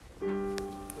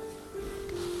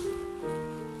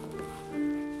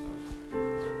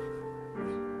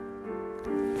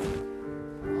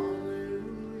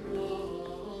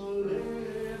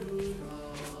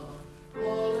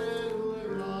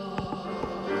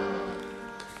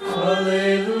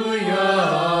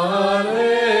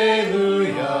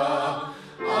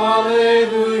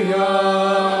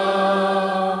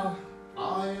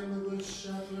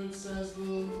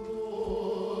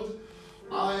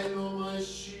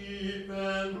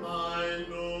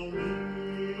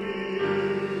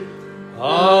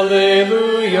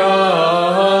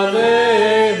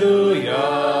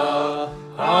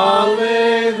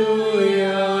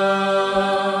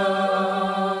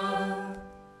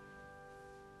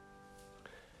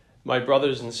My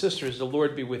brothers and sisters, the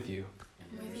Lord be with you.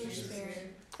 And with your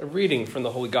spirit. A reading from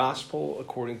the Holy Gospel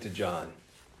according to John.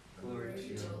 Glory to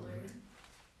you, Lord.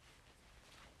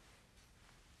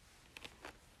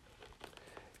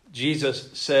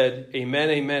 Jesus said, "Amen,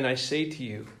 amen, I say to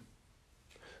you,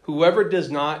 whoever does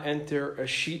not enter a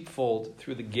sheepfold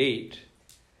through the gate,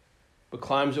 but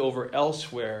climbs over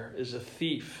elsewhere, is a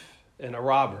thief and a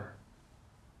robber.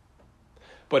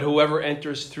 But whoever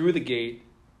enters through the gate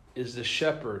is the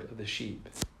shepherd of the sheep.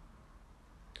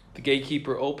 The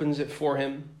gatekeeper opens it for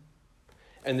him,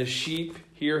 and the sheep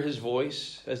hear his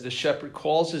voice as the shepherd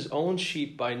calls his own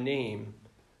sheep by name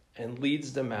and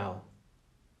leads them out.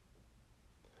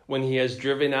 When he has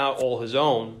driven out all his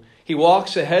own, he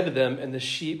walks ahead of them, and the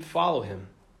sheep follow him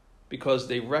because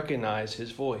they recognize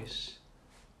his voice.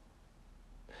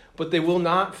 But they will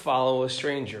not follow a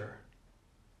stranger.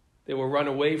 They will run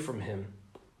away from him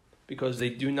because they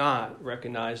do not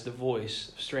recognize the voice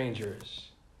of strangers."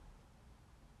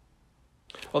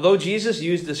 Although Jesus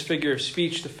used this figure of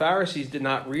speech, the Pharisees did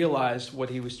not realize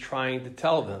what he was trying to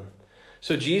tell them.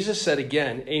 So Jesus said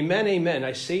again, "Amen, amen,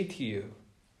 I say to you,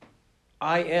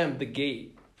 I am the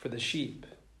gate for the sheep.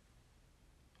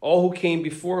 All who came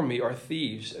before me are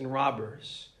thieves and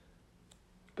robbers,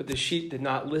 but the sheep did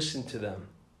not listen to them.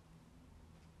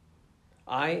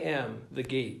 I am the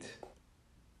gate.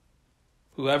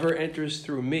 Whoever enters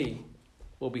through me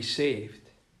will be saved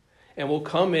and will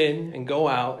come in and go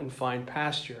out and find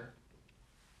pasture.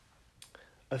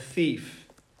 A thief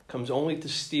comes only to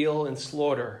steal and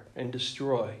slaughter and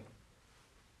destroy.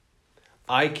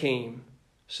 I came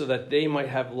so that they might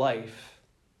have life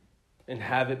and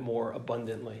have it more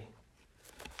abundantly."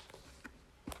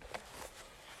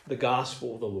 The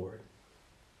Gospel of the Lord.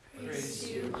 Praise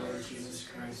to you, Lord Jesus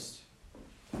Christ.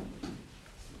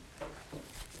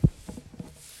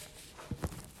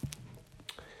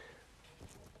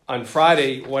 On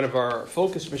Friday, one of our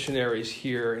focus missionaries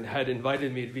here had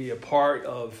invited me to be a part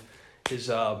of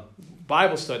his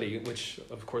Bible study, which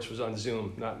of course was on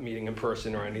Zoom, not meeting in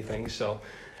person or anything.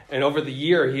 And over the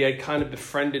year, he had kind of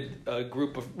befriended a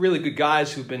group of really good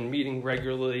guys who've been meeting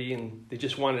regularly, and they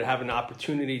just wanted to have an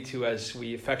opportunity to, as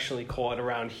we affectionately call it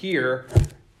around here,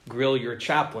 grill your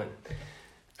chaplain.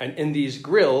 And in these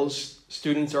grills,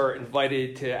 students are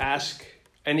invited to ask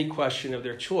any question of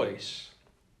their choice.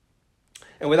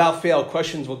 And without fail,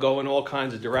 questions will go in all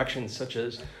kinds of directions, such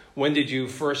as, when did you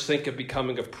first think of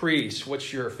becoming a priest?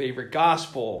 What's your favorite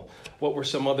gospel? What were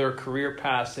some other career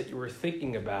paths that you were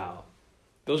thinking about?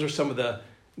 Those are some of the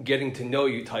getting to know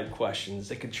you type questions.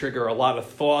 They can trigger a lot of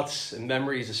thoughts and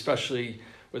memories, especially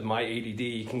with my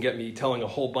ADD. It can get me telling a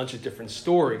whole bunch of different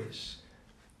stories.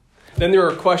 Then there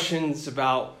are questions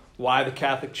about why the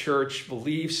Catholic Church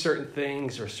believes certain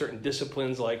things or certain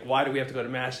disciplines, like why do we have to go to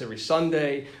Mass every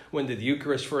Sunday? When did the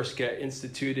Eucharist first get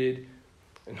instituted?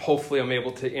 And hopefully I'm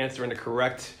able to answer in a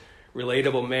correct,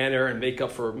 relatable manner and make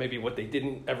up for maybe what they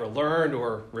didn't ever learn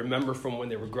or remember from when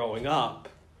they were growing up.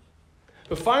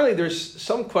 But finally, there's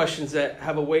some questions that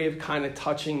have a way of kind of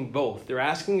touching both. They're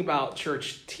asking about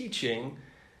church teaching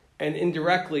and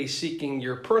indirectly seeking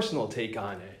your personal take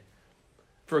on it.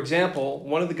 For example,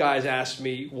 one of the guys asked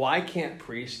me, why can't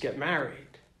priests get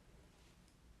married?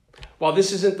 While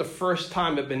this isn't the first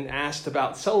time I've been asked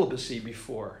about celibacy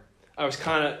before, I was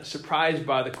kind of surprised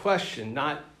by the question,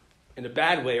 not in a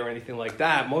bad way or anything like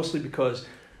that, mostly because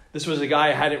this was a guy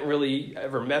I hadn't really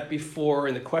ever met before,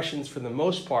 and the questions for the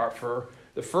most part for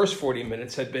the first 40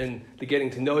 minutes had been the getting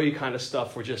to know you kind of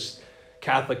stuff, were just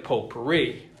Catholic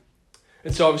potpourri.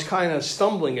 And so I was kind of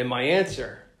stumbling in my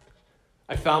answer.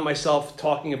 I found myself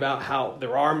talking about how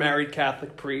there are married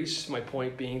Catholic priests, my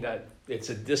point being that it's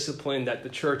a discipline that the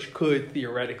church could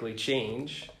theoretically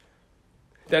change.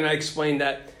 Then I explained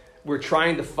that we're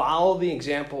trying to follow the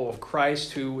example of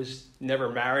Christ, who was never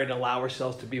married, and allow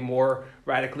ourselves to be more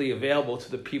radically available to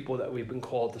the people that we've been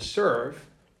called to serve.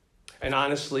 And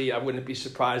honestly, I wouldn't be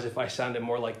surprised if I sounded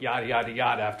more like yada, yada,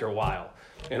 yada after a while.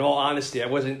 In all honesty, I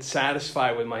wasn't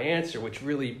satisfied with my answer, which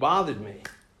really bothered me.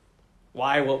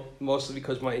 Why? Well, mostly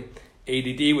because my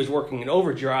ADD was working in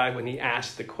overdrive when he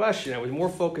asked the question. I was more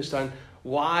focused on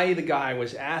why the guy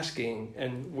was asking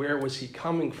and where was he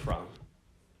coming from.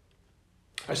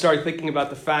 I started thinking about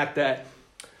the fact that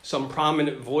some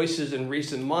prominent voices in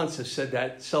recent months have said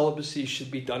that celibacy should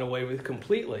be done away with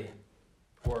completely,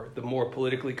 or the more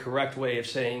politically correct way of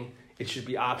saying it should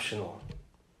be optional.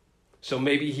 So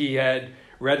maybe he had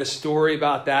read a story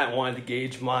about that and wanted to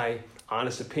gauge my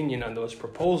honest opinion on those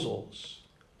proposals.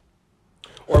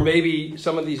 Or maybe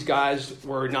some of these guys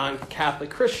were non-Catholic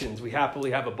Christians. We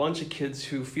happily have a bunch of kids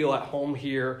who feel at home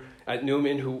here at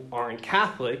Newman who aren't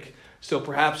Catholic. So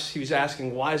perhaps he was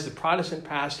asking, why is the Protestant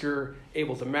pastor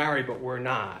able to marry but we're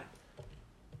not?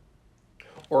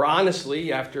 Or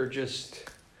honestly, after just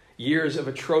years of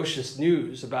atrocious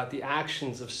news about the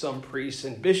actions of some priests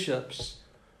and bishops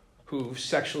who've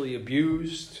sexually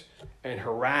abused and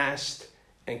harassed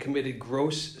and committed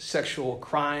gross sexual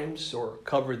crimes or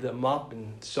covered them up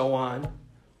and so on,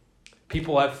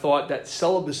 people have thought that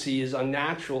celibacy is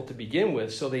unnatural to begin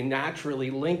with, so they naturally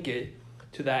link it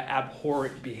to that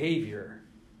abhorrent behavior.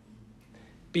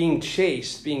 Being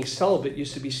chaste, being celibate,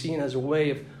 used to be seen as a way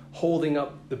of holding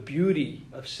up the beauty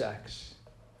of sex,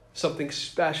 something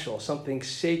special, something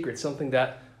sacred, something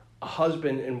that a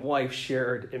husband and wife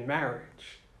shared in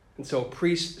marriage. And so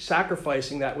priests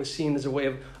sacrificing that was seen as a way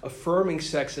of affirming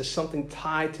sex as something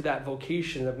tied to that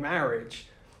vocation of marriage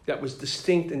that was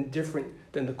distinct and different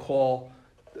than the call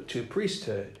to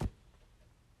priesthood.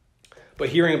 But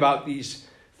hearing about these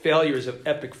failures of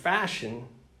epic fashion,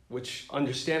 which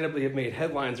understandably have made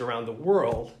headlines around the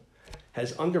world,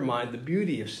 has undermined the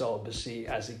beauty of celibacy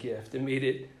as a gift and made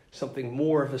it something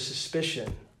more of a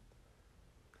suspicion.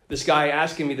 This guy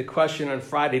asking me the question on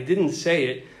Friday didn't say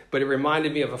it, but it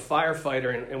reminded me of a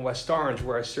firefighter in West Orange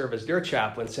where I serve as their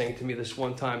chaplain saying to me this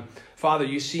one time, "Father,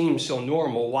 you seem so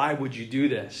normal. Why would you do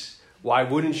this? Why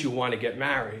wouldn't you want to get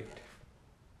married?"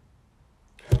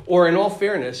 Or in all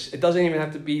fairness, it doesn't even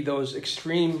have to be those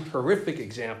extreme, horrific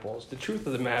examples. The truth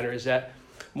of the matter is that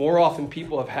more often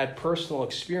people have had personal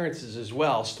experiences as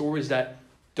well, stories that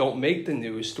don't make the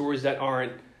news, stories that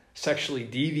aren't sexually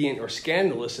deviant or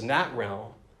scandalous in that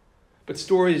realm, but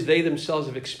stories they themselves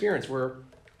have experienced where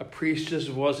a priest just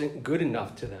wasn't good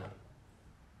enough to them.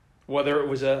 Whether it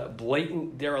was a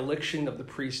blatant dereliction of the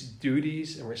priest's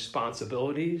duties and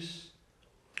responsibilities,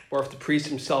 or if the priest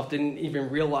himself didn't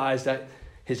even realize that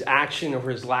his action or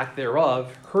his lack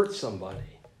thereof hurt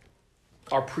somebody.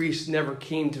 Our priest never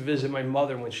came to visit my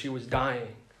mother when she was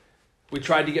dying. We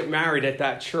tried to get married at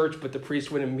that church, but the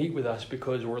priest wouldn't meet with us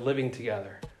because we're living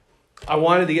together. I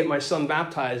wanted to get my son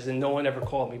baptized and no one ever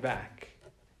called me back.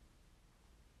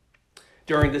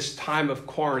 During this time of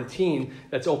quarantine,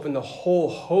 that's opened a whole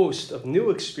host of new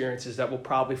experiences that will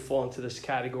probably fall into this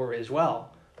category as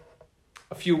well.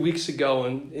 A few weeks ago,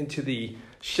 into the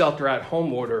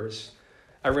shelter-at-home orders,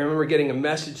 I remember getting a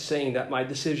message saying that my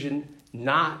decision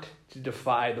not to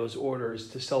defy those orders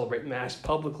to celebrate Mass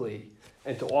publicly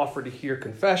and to offer to hear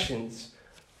confessions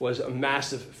was a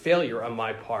massive failure on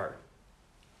my part,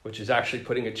 which is actually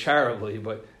putting it charitably,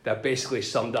 but that basically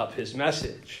summed up his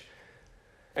message.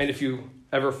 And if you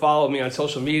ever follow me on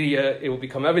social media, it will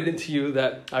become evident to you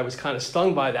that I was kind of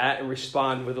stung by that and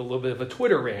respond with a little bit of a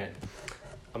Twitter rant.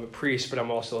 I'm a priest, but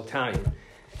I'm also Italian.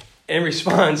 In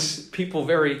response, people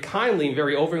very kindly and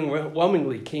very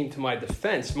overwhelmingly came to my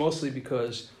defense, mostly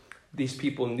because these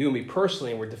people knew me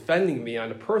personally and were defending me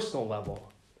on a personal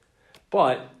level.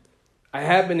 But I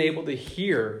have been able to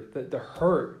hear the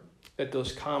hurt that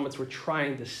those comments were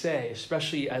trying to say,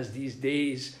 especially as these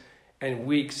days and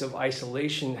weeks of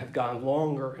isolation have gone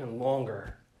longer and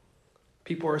longer.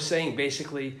 People are saying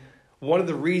basically, one of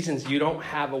the reasons you don't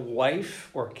have a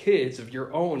wife or kids of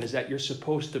your own is that you're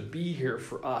supposed to be here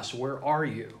for us. Where are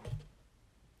you?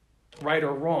 Right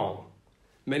or wrong?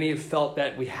 Many have felt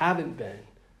that we haven't been.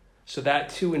 So that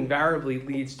too invariably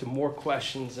leads to more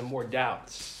questions and more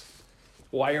doubts.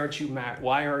 Why aren't you married?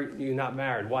 Why are you not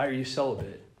married? Why are you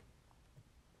celibate?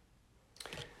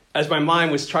 As my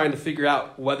mind was trying to figure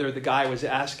out whether the guy was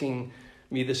asking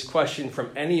me this question from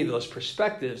any of those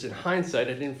perspectives, in hindsight,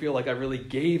 I didn't feel like I really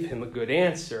gave him a good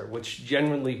answer, which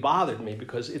genuinely bothered me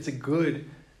because it's a good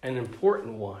and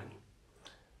important one.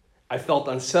 I felt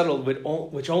unsettled,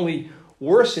 which only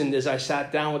worsened as I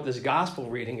sat down with this gospel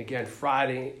reading again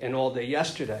Friday and all day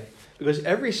yesterday. Because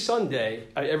every Sunday,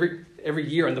 every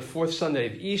year on the fourth Sunday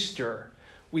of Easter,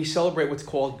 we celebrate what's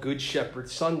called Good Shepherd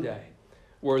Sunday,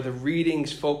 where the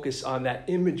readings focus on that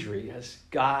imagery as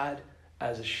God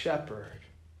as a shepherd.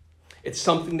 It's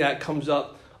something that comes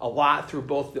up a lot through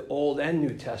both the Old and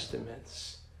New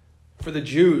Testaments. For the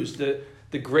Jews,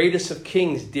 the greatest of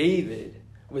kings, David,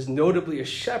 was notably a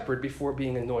shepherd before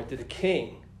being anointed a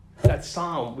king. That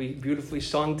psalm we beautifully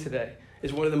sung today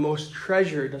is one of the most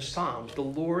treasured of psalms. The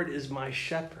Lord is my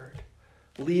shepherd.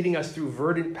 leading us through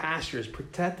verdant pastures,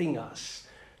 protecting us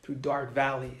through dark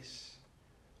valleys.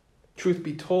 Truth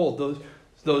be told,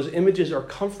 those images are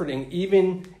comforting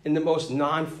even in the most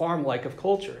non-farm-like of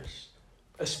cultures,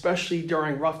 especially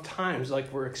during rough times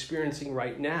like we're experiencing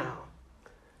right now.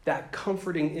 That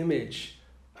comforting image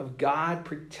of God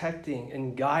protecting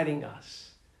and guiding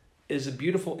us is a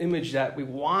beautiful image that we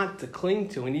want to cling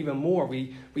to, and even more,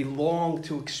 we long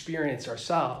to experience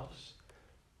ourselves.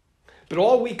 But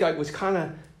all week I was kind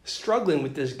of struggling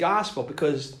with this gospel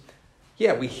because,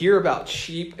 we hear about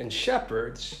sheep and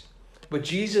shepherds, but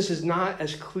Jesus is not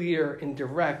as clear and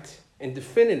direct and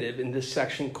definitive in this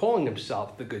section calling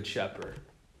himself the Good Shepherd.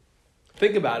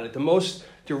 Think about it. The most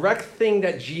direct thing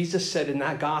that Jesus said in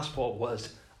that gospel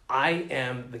was, I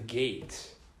am the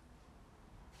gate.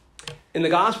 In the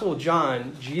Gospel of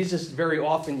John, Jesus very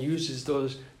often uses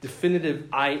those definitive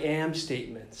I am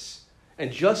statements.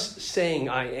 And just saying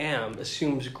I am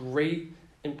assumes great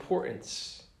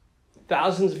importance.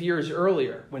 Thousands of years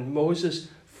earlier, when Moses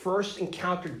first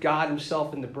encountered God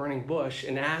himself in the burning bush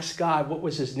and asked God what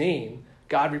was his name,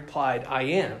 God replied, I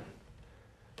am.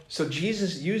 So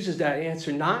Jesus uses that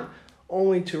answer not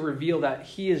only to reveal that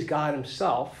he is God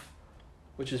himself,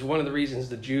 which is one of the reasons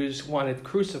the Jews wanted to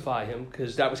crucify him,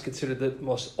 because that was considered the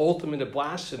most ultimate of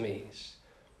blasphemies.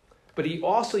 But he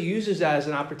also uses that as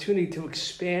an opportunity to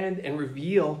expand and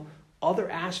reveal other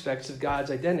aspects of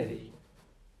God's identity.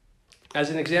 As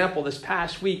an example, this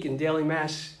past week in daily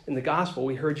mass in the gospel,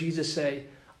 we heard Jesus say,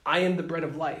 I am the bread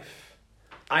of life.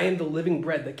 I am the living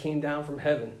bread that came down from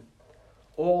heaven.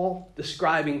 All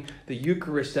describing the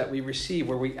Eucharist that we receive,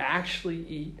 where we actually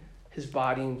eat his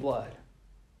body and blood.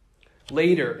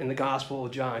 Later in the Gospel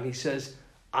of John, he says,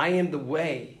 I am the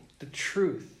way, the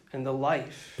truth, and the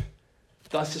life,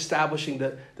 thus establishing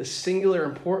the singular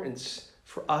importance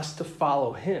for us to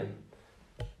follow him.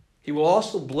 He will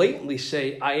also blatantly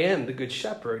say, I am the Good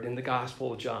Shepherd in the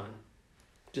Gospel of John.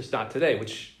 Just not today,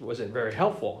 which wasn't very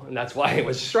helpful, and that's why he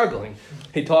was struggling.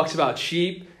 He talks about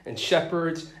sheep and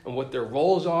shepherds and what their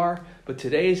roles are, but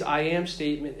today's I am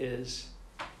statement is,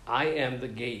 I am the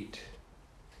gate.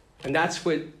 And that's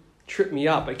what tripped me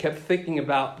up. I kept thinking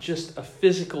about just a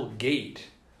physical gate,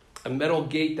 a metal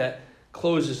gate that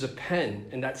closes a pen,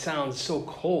 and that sounds so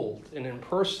cold and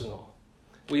impersonal.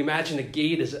 We imagine a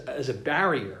gate as a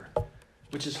barrier,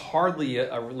 which is hardly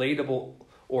a relatable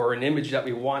or an image that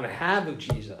we want to have of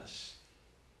Jesus.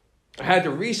 I had to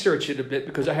research it a bit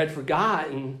because I had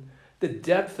forgotten the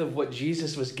depth of what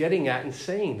Jesus was getting at in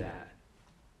saying that.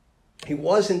 He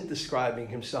wasn't describing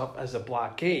himself as a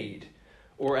blockade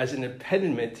or as an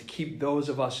impediment to keep those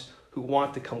of us who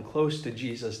want to come close to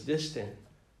Jesus distant.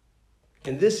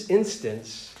 In this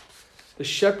instance, the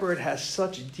shepherd has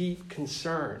such deep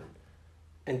concern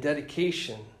and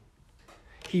dedication.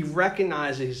 He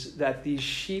recognizes that these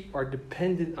sheep are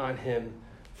dependent on him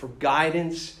for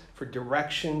guidance, for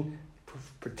direction, for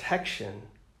protection,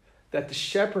 that the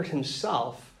shepherd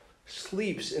himself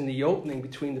sleeps in the opening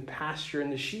between the pasture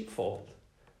and the sheepfold.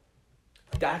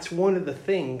 That's one of the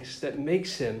things that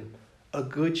makes him a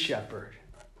good shepherd.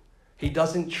 He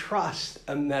doesn't trust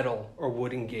a metal or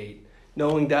wooden gate,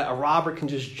 knowing that a robber can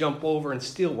just jump over and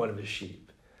steal one of his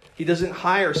sheep. He doesn't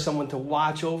hire someone to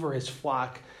watch over his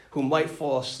flock who might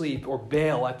fall asleep or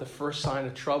bail at the first sign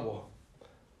of trouble.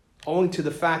 Owing to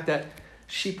the fact that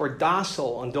sheep are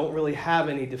docile and don't really have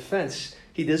any defense,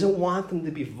 he doesn't want them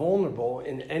to be vulnerable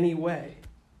in any way,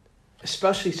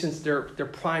 especially since they're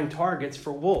prime targets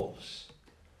for wolves.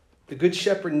 The Good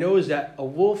Shepherd knows that a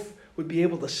wolf would be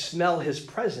able to smell his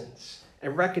presence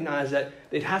and recognize that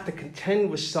they'd have to contend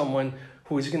with someone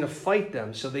who is going to fight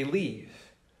them, so they leave.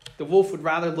 The wolf would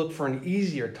rather look for an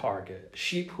easier target,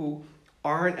 sheep who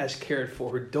aren't as cared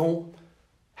for, who don't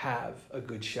have a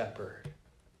good shepherd.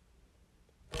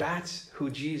 That's who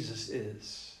Jesus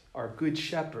is, our good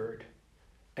shepherd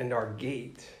and our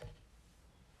gate.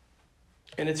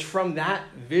 And it's from that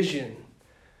vision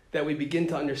that we begin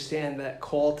to understand that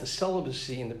call to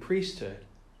celibacy in the priesthood.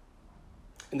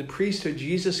 In the priesthood,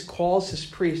 Jesus calls his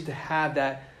priests to have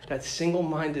that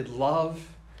single-minded love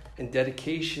and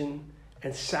dedication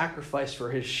and sacrifice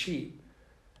for his sheep,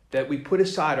 that we put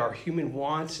aside our human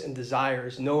wants and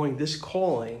desires, knowing this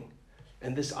calling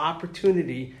and this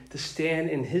opportunity to stand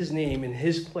in his name, in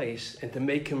his place, and to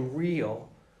make him real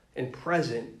and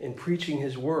present in preaching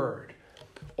his word.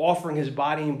 Offering his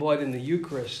body and blood in the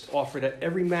Eucharist offered at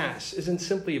every Mass isn't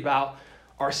simply about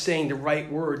our saying the right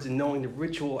words and knowing the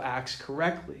ritual acts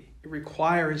correctly. It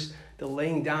requires the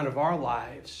laying down of our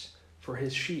lives for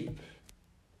his sheep.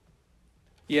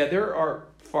 Yeah, there are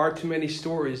far too many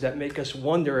stories that make us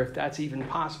wonder if that's even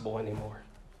possible anymore.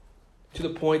 to the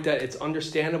point that it's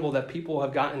understandable that people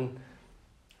have gotten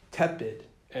tepid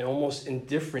and almost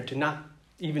indifferent to not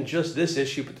even just this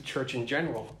issue, but the church in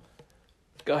general.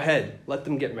 Go ahead, let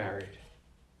them get married.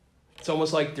 It's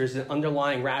almost like there's an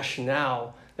underlying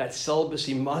rationale that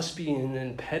celibacy must be an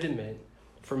impediment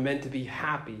for men to be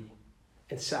happy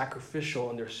and sacrificial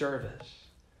in their service.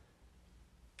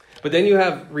 But then you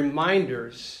have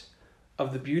reminders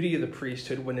of the beauty of the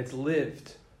priesthood when it's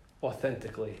lived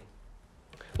authentically.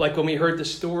 Like when we heard the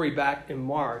story back in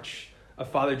March of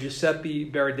Father Giuseppe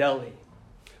Berardelli.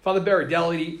 Father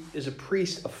Berardelli is a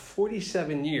priest of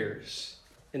 47 years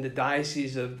in the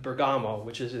Diocese of Bergamo,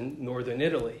 which is in northern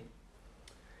Italy.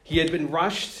 He had been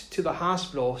rushed to the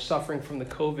hospital suffering from the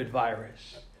COVID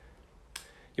virus.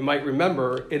 You might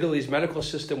remember Italy's medical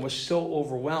system was so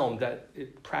overwhelmed that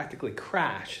it practically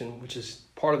crashed, and which is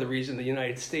part of the reason the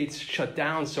United States shut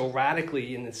down so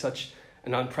radically and in such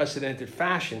an unprecedented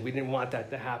fashion. We didn't want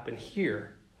that to happen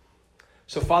here.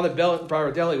 So Father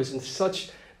Berardelli was in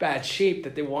such bad shape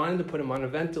that they wanted to put him on a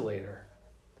ventilator.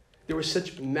 There were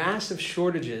such massive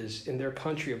shortages in their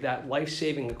country of that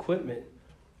life-saving equipment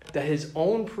that his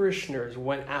own parishioners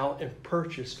went out and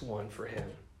purchased one for him.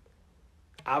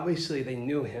 Obviously, they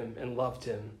knew him and loved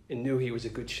him and knew he was a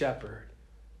good shepherd.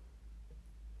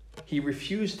 He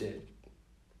refused it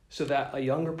so that a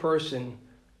younger person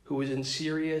who was in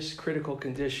serious critical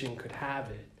condition could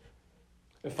have it.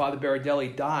 And Father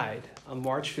Berardelli died on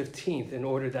March 15th in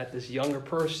order that this younger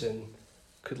person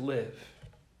could live.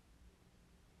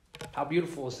 How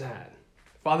beautiful is that?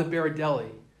 Father Berardelli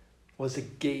was a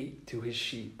gate to his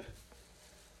sheep.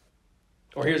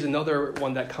 Or here's another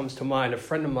one that comes to mind. A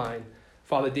friend of mine,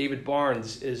 Father David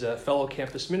Barnes, is a fellow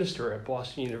campus minister at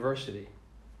Boston University.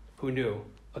 Who knew?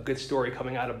 A good story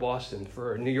coming out of Boston.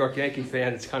 For a New York Yankee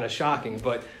fan, it's kind of shocking.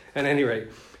 But at any rate,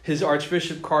 his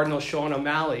Archbishop Cardinal Sean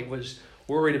O'Malley was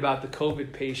worried about the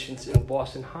COVID patients in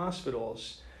Boston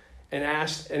hospitals and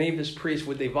asked any of his priests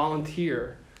would they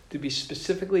volunteer to be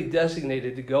specifically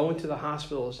designated to go into the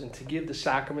hospitals and to give the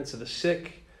sacraments of the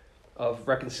sick, of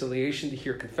reconciliation, to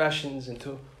hear confessions, and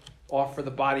to offer the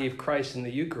body of Christ in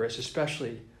the Eucharist,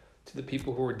 especially to the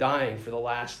people who are dying for the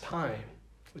last time,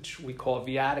 which we call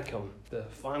viaticum, the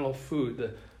final food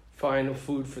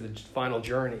for the final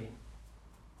journey.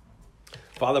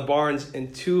 Father Barnes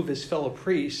and two of his fellow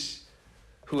priests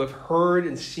who have heard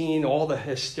and seen all the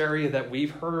hysteria that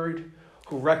we've heard,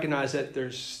 who recognize that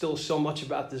there's still so much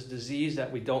about this disease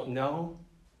that we don't know,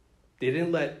 they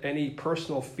didn't let any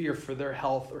personal fear for their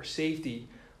health or safety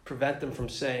prevent them from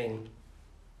saying,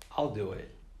 I'll do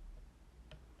it.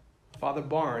 Father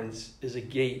Barnes is a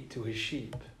gate to his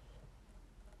sheep.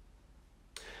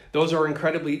 Those are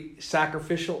incredibly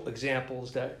sacrificial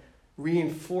examples that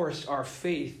reinforce our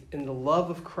faith in the love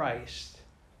of Christ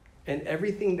and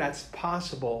everything that's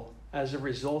possible as a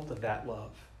result of that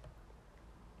love,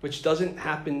 which doesn't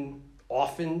happen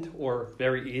often or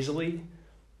very easily.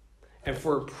 And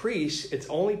for a priest, it's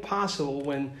only possible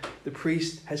when the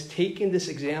priest has taken this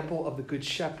example of the Good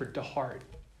Shepherd to heart.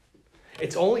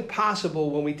 It's only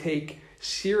possible when we take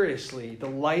seriously the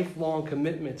lifelong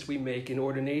commitments we make in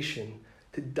ordination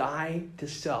to die to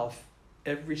self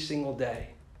every single day,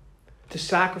 to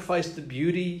sacrifice the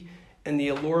beauty and the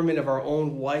allurement of our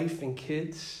own wife and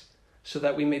kids so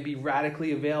that we may be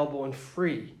radically available and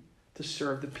free to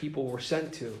serve the people we're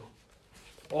sent to,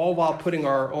 all while putting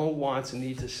our own wants and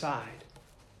needs aside.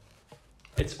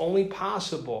 It's only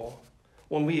possible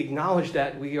when we acknowledge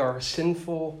that we are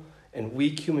sinful and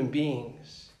weak human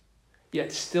beings,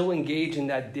 yet still engage in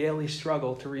that daily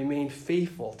struggle to remain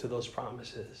faithful to those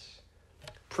promises,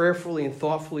 prayerfully and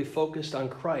thoughtfully focused on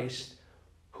Christ,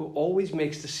 who always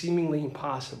makes the seemingly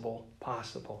impossible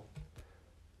possible.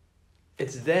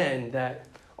 It's then that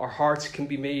our hearts can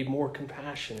be made more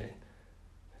compassionate,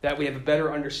 that we have a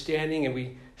better understanding and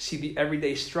we see the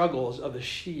everyday struggles of the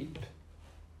sheep,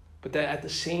 but that at the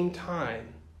same time,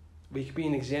 we can be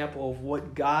an example of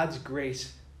what God's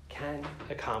grace can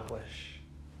accomplish.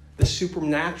 The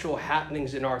supernatural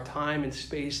happenings in our time and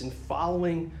space in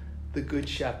following the Good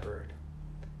Shepherd,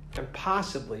 and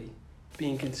possibly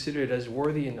being considered as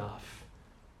worthy enough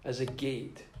as a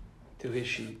gate to his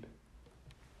sheep.